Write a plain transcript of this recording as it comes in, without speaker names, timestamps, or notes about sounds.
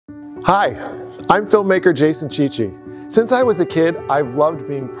Hi, I'm filmmaker Jason Cicci. Since I was a kid, I've loved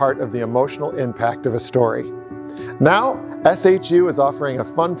being part of the emotional impact of a story. Now, SHU is offering a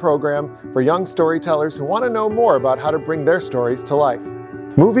fun program for young storytellers who want to know more about how to bring their stories to life.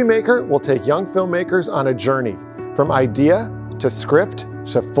 MovieMaker will take young filmmakers on a journey from idea to script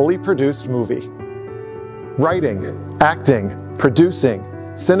to fully produced movie. Writing, acting, producing,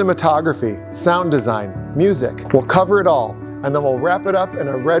 cinematography, sound design, music. We'll cover it all, and then we'll wrap it up in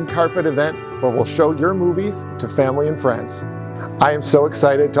a red carpet event where we'll show your movies to family and friends. I am so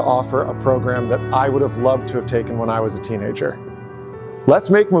excited to offer a program that I would have loved to have taken when I was a teenager.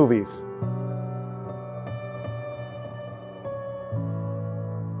 Let's make movies.